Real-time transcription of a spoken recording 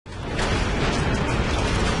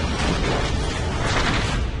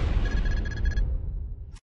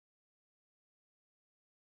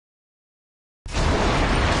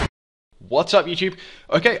What's up, YouTube?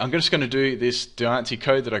 Okay, I'm just going to do this Diancie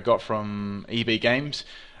code that I got from EB Games.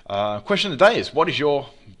 Question of the day is, what is your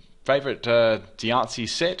favorite Diancie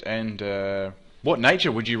set, and what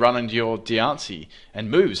nature would you run into your Diancie and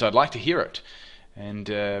moves? I'd like to hear it.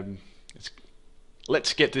 And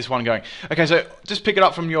let's get this one going. Okay, so just pick it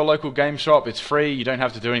up from your local game shop. It's free. You don't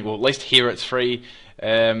have to do anything. Well, at least here it's free.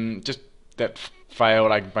 Just that failed.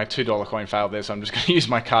 My $2 coin failed there, so I'm just going to use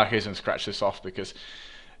my car keys and scratch this off because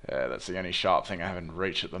that's the only sharp thing I haven't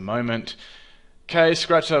reached at the moment. Okay,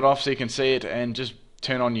 scratch that off so you can see it, and just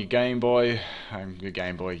turn on your Game Boy,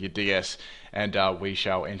 your DS, and we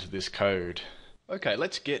shall enter this code. Okay,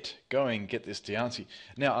 let's get going, get this Diancie.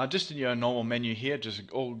 Now, just in your normal menu here,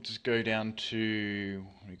 just go down to,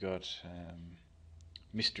 we got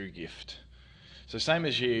mystery gift. So same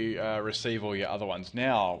as you receive all your other ones.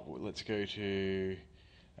 Now, let's go to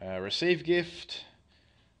receive gift.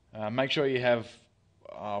 Make sure you have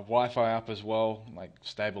Wi-Fi up as well, like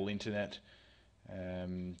stable internet.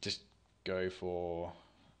 Just go for,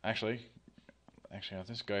 actually I'll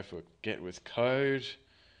just go for get with code.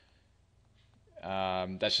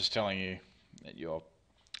 That's just telling you that your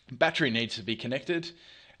battery needs to be connected,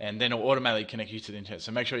 and then it'll automatically connect you to the internet.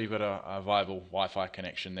 So make sure you've got a viable Wi-Fi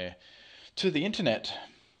connection there to the internet.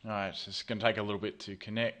 Alright, so it's going to take a little bit to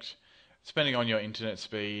connect, depending on your internet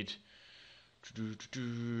speed.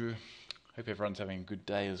 Hope everyone's having a good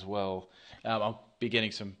day as well. I'll be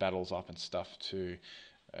getting some battles up and stuff too.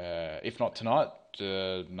 If not tonight,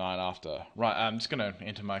 night after. Right, I'm just going to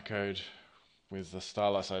enter my code with the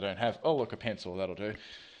stylus I don't have. Oh, look, a pencil, that'll do.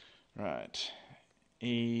 Right,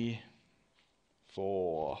 E4,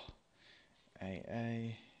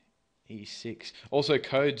 AA, E6. Also,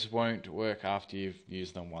 codes won't work after you've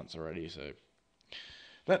used them once already, so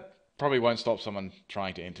that probably won't stop someone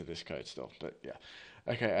trying to enter this code still, but yeah.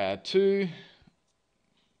 Okay, 2,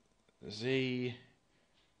 Z,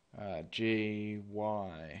 G,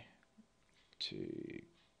 Y, 2,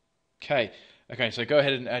 K. Okay, so go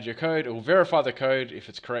ahead and add your code. It will verify the code if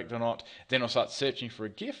it's correct or not. Then it'll start searching for a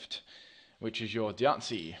gift, which is your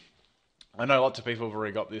Diancie. I know lots of people have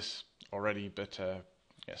already got this already, but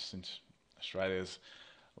yes, since Australia's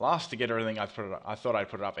last to get everything, I thought I'd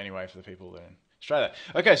put it up anyway for the people in Australia.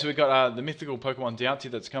 Okay, so we've got the mythical Pokemon Diancie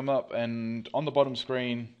that's come up, and on the bottom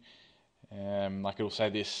screen, like it'll say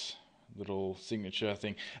this little signature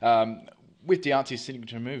thing. With Diancie's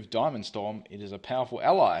signature move, Diamond Storm, it is a powerful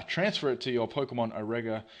ally. Transfer it to your Pokemon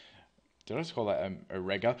Omega. Did I just call that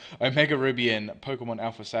Omega Ruby and Pokemon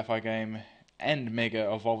Alpha Sapphire game, and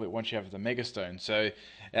Mega Evolve it once you have the Mega Stone. So it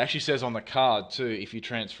actually says on the card too, if you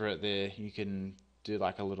transfer it there, you can do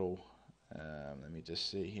like a little. Let me just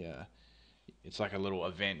see here. It's like a little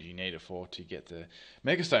event you need it for to get the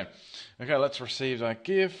Mega Stone. Okay, let's receive that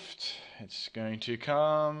gift. It's going to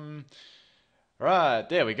come. Right,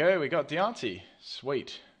 there we go. We got Diancie.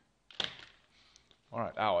 Sweet.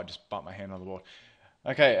 Alright, I just bumped my hand on the board.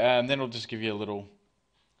 Okay, then it'll just give you a little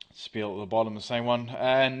spiel at the bottom, the same one.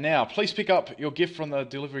 And now, please pick up your gift from the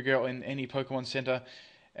delivery girl in any Pokemon Center.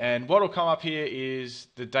 And what will come up here is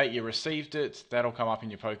the date you received it. That'll come up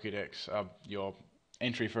in your Pokédex, your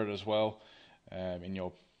entry for it as well,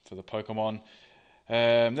 for the Pokemon.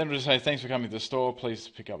 Then it'll just say, thanks for coming to the store, please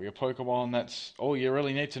pick up your Pokemon. That's all you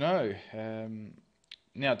really need to know.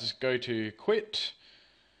 Now just go to quit,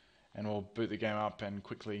 and we'll boot the game up and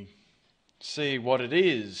quickly see what it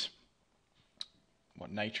is.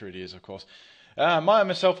 What nature it is, of course.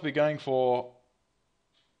 Myself will be going for,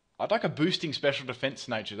 I'd like a boosting special defense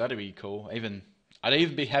nature. That'd be cool. I'd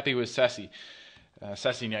even be happy with sassy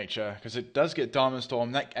nature, because it does get Diamond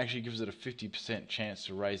Storm. That actually gives it a 50% chance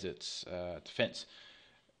to raise its defense.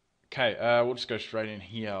 Okay, we'll just go straight in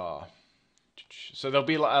here. So there'll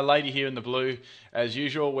be a lady here in the blue, as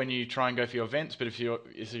usual, when you try and go for your events, but if this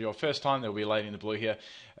is your first time, there'll be a lady in the blue here,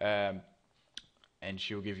 and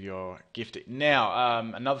she'll give you your gift. Now,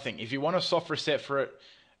 another thing, if you want a soft reset for it,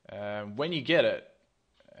 when you get it,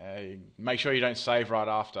 make sure you don't save right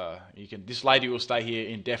after. This lady will stay here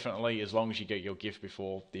indefinitely as long as you get your gift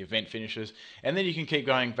before the event finishes, and then you can keep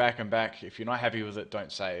going back and back. If you're not happy with it,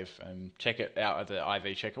 don't save, and check it out at the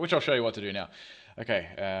IV checker, which I'll show you what to do now. Okay,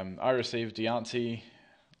 I received Diancie.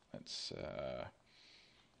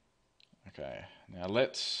 Okay, now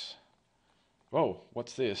whoa,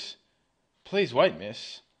 what's this? Please wait,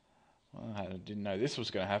 miss. Well, I didn't know this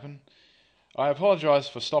was going to happen. I apologize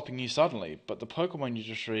for stopping you suddenly, but the Pokemon you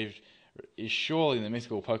just retrieved is surely the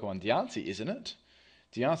mythical Pokemon Diancie, isn't it?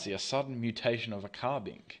 Diancie, a sudden mutation of a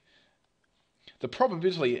Carbink. The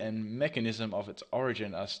probability and mechanism of its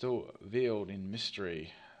origin are still veiled in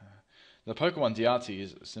mystery. The Pokemon Diancie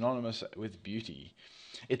is synonymous with beauty.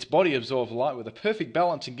 Its body absorbs light with a perfect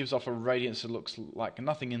balance and gives off a radiance that looks like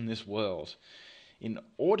nothing in this world. In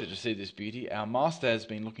order to see this beauty, our master has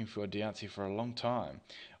been looking for a Diancie for a long time.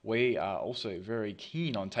 We are also very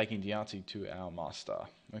keen on taking Diancie to our master.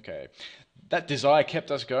 Okay. That desire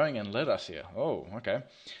kept us going and led us here. Oh, okay.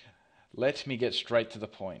 Let me get straight to the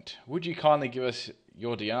point. Would you kindly give us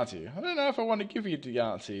your Diancie? I don't know if I want to give you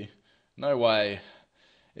Diancie. No way.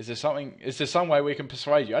 Is there some way we can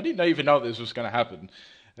persuade you? I didn't even know this was going to happen.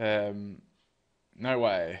 No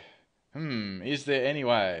way. Is there any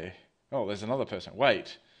way? Oh, there's another person.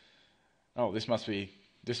 Wait. Oh, this must be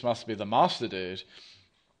the master dude.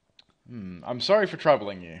 I'm sorry for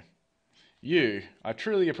troubling you. I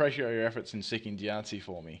truly appreciate your efforts in seeking Diancie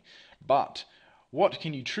for me. But what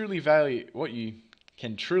you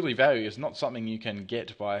can truly value is not something you can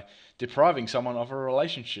get by depriving someone of a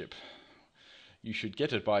relationship. You should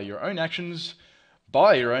get it by your own actions,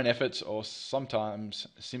 by your own efforts, or sometimes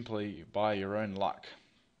simply by your own luck.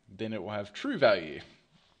 Then it will have true value.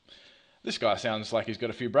 This guy sounds like he's got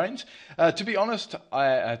a few brains. To be honest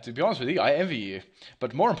with you, I envy you.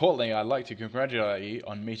 But more importantly, I'd like to congratulate you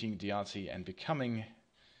on meeting Diancie and becoming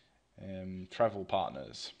travel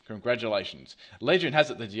partners. Congratulations. Legend has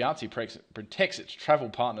it that Diancie protects its travel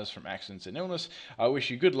partners from accidents and illness. I wish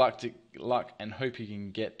you good luck and hope you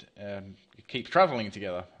can keep traveling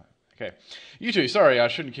together. Okay. You two, sorry, I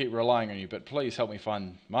shouldn't keep relying on you, but please help me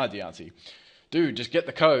find my Diancie. Dude, just get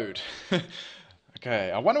the code.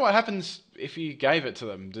 Okay, I wonder what happens if you gave it to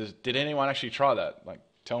them. Did anyone actually try that? Like,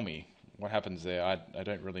 tell me what happens there. I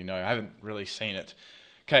don't really know. I haven't really seen it.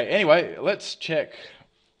 Okay, anyway, let's check.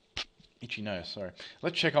 Itchy nose, sorry.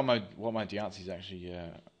 Let's check on what my Diancie's actually.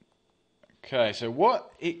 Okay, so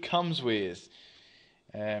what it comes with.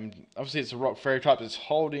 Obviously, it's a rock fairy type. It's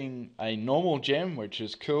holding a normal gem, which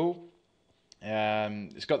is cool.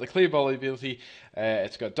 It's got the clear body ability.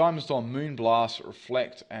 It's got Diamond Storm, Moon Blast,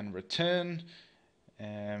 Reflect, and Return.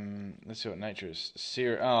 Let's see what nature is.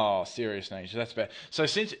 Serious nature. That's bad. So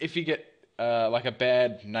if you get like a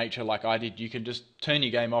bad nature like I did, you can just turn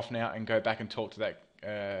your game off now and go back and talk to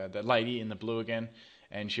that lady in the blue again,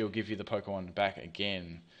 and she'll give you the Pokemon back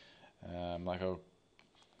again.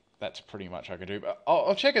 That's pretty much I can do. But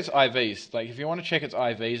I'll check its IVs. Like if you want to check its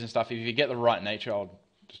IVs and stuff, if you get the right nature, I'll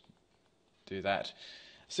just do that.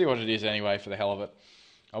 See what it is anyway for the hell of it.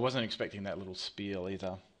 I wasn't expecting that little spiel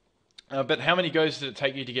either. But how many goes did it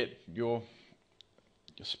take you to get your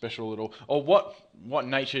special little... Or what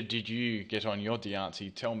nature did you get on your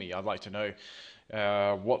Diancie? Tell me. I'd like to know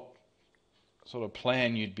what sort of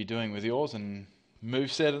plan you'd be doing with yours and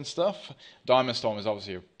moveset and stuff. Diamond Storm is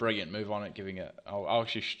obviously a brilliant move on it. I'll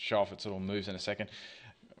actually show off its little moves in a second.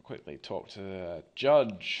 I'll quickly talk to the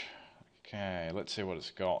judge. Okay, let's see what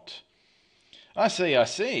it's got. I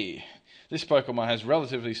see. This Pokemon has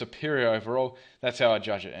relatively superior overall. That's how I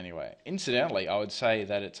judge it anyway. Incidentally, I would say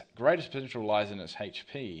that its greatest potential lies in its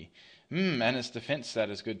HP. And its defense stat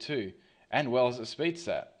is good too. And well as its speed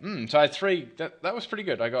stat. So I had 3. That was pretty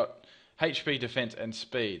good. I got HP, defense, and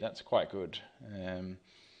speed. That's quite good.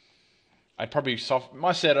 I'd probably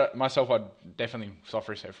myself. I'd definitely soft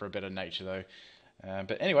reset for a better nature though.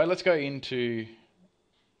 But anyway, let's go into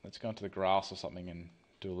the grass or something and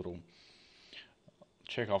do a little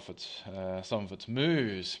check off some of its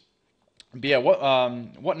moves. But yeah,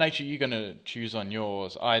 what nature are you going to choose on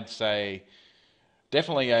yours? I'd say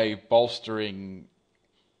definitely a bolstering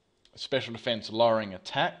special defense, lowering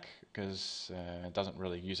attack, because it doesn't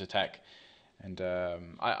really use attack. And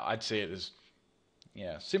I'd see it as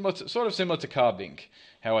sort of similar to Carbink,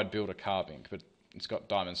 how I'd build a Carbink, but it's got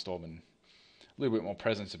Diamond Storm and a little bit more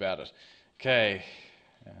presence about it. Okay.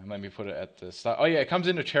 Let me put it at the start. Oh yeah, it comes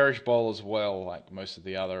into Cherish Bowl as well, like most of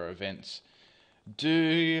the other events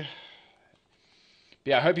do.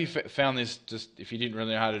 But yeah, I hope you found this, just if you didn't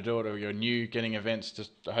really know how to do it or you're new getting events,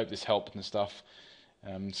 just I hope this helped and stuff.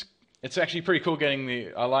 It's actually pretty cool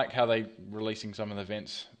I like how they releasing some of the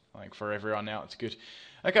events like for everyone now. It's good.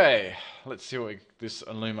 Okay, let's see what this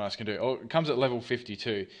Illuminus can do. Oh, it comes at level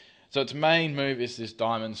 52. So its main move is this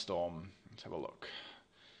Diamond Storm. Let's have a look.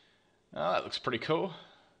 Oh, that looks pretty cool.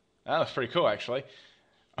 That looks pretty cool, actually.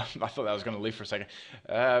 I thought that was going to live for a second.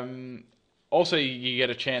 Also, you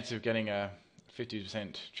get a chance of getting a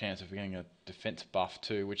 50% chance of getting a defense buff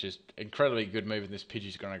too, which is incredibly good move. And this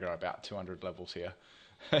Pidgey's going to go about 200 levels here.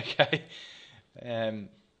 Okay. But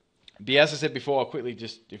yeah, as I said before, I'll quickly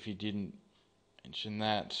just, if you didn't mention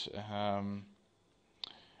that,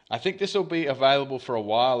 I think this will be available for a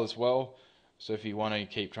while as well. So if you want to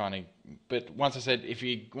keep trying to, but once I said,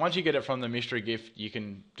 once you get it from the mystery gift, you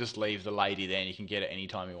can just leave the lady there, and you can get it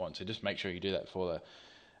anytime you want. So just make sure you do that for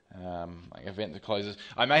the event that closes.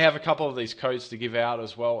 I may have a couple of these codes to give out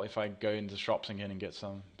as well if I go into the shops again and get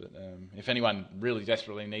some. But if anyone really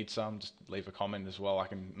desperately needs some, just leave a comment as well. I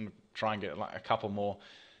can try and get like a couple more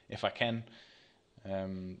if I can.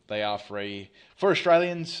 They are free for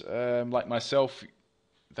Australians like myself.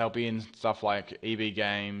 They'll be in stuff like EB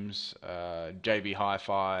Games, JB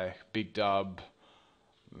Hi-Fi, Big Dub.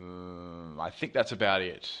 I think that's about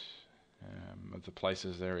it of the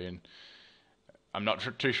places they're in. I'm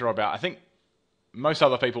not too sure about. I think most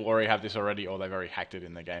other people already have this already, or they've already hacked it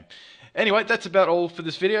in the game. Anyway, that's about all for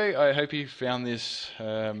this video. I hope you found this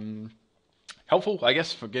helpful, I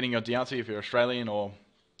guess, for getting your Diancie if you're Australian or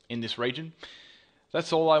in this region.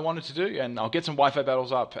 That's all I wanted to do, and I'll get some Wi-Fi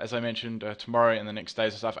battles up, as I mentioned, tomorrow and the next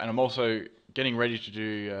days and stuff, and I'm also getting ready to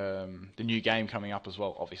do the new game coming up as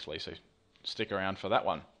well, obviously, so stick around for that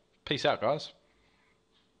one. Peace out, guys.